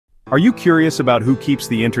Are you curious about who keeps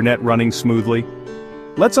the internet running smoothly?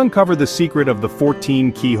 Let's uncover the secret of the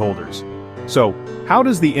 14 key holders. So, how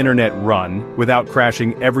does the internet run without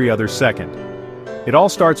crashing every other second? It all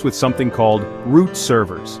starts with something called root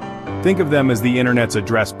servers. Think of them as the internet's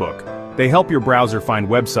address book. They help your browser find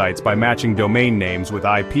websites by matching domain names with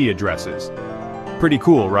IP addresses. Pretty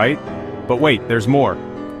cool, right? But wait, there's more.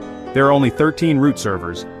 There are only 13 root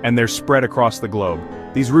servers, and they're spread across the globe.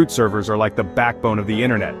 These root servers are like the backbone of the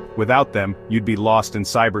internet. Without them, you'd be lost in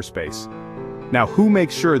cyberspace. Now, who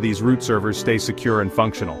makes sure these root servers stay secure and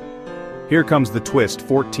functional? Here comes the twist.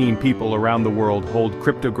 14 people around the world hold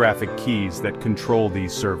cryptographic keys that control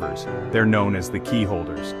these servers. They're known as the key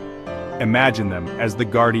holders. Imagine them as the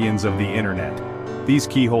guardians of the internet. These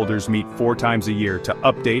key holders meet 4 times a year to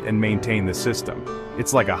update and maintain the system.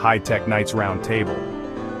 It's like a high-tech Knights Round Table.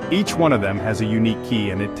 Each one of them has a unique key,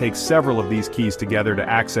 and it takes several of these keys together to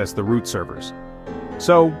access the root servers.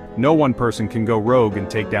 So, no one person can go rogue and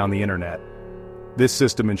take down the internet. This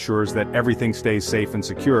system ensures that everything stays safe and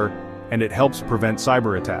secure, and it helps prevent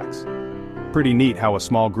cyber attacks. Pretty neat how a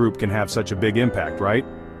small group can have such a big impact, right?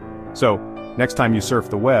 So, next time you surf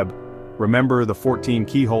the web, remember the 14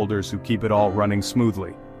 key holders who keep it all running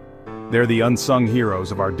smoothly. They're the unsung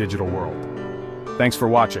heroes of our digital world. Thanks for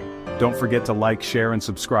watching. Don't forget to like, share, and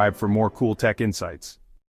subscribe for more cool tech insights.